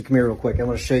Come here real quick. I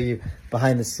want to show you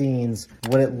behind the scenes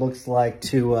what it looks like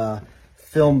to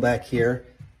film back here.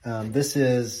 This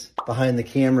is behind the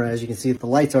camera. As you can see, the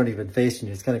lights aren't even facing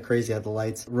you. It's kind of crazy how the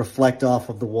lights reflect off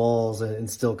of the walls and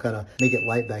still kind of make it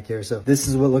light back here. So this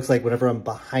is what it looks like whenever I'm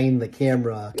behind the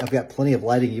camera. I've got plenty of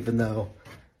lighting even though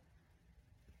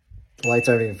the lights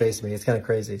aren't even facing me. It's kind of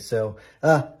crazy. So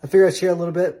I figured I'd share a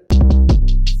little bit.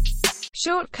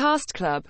 Short Cast Club.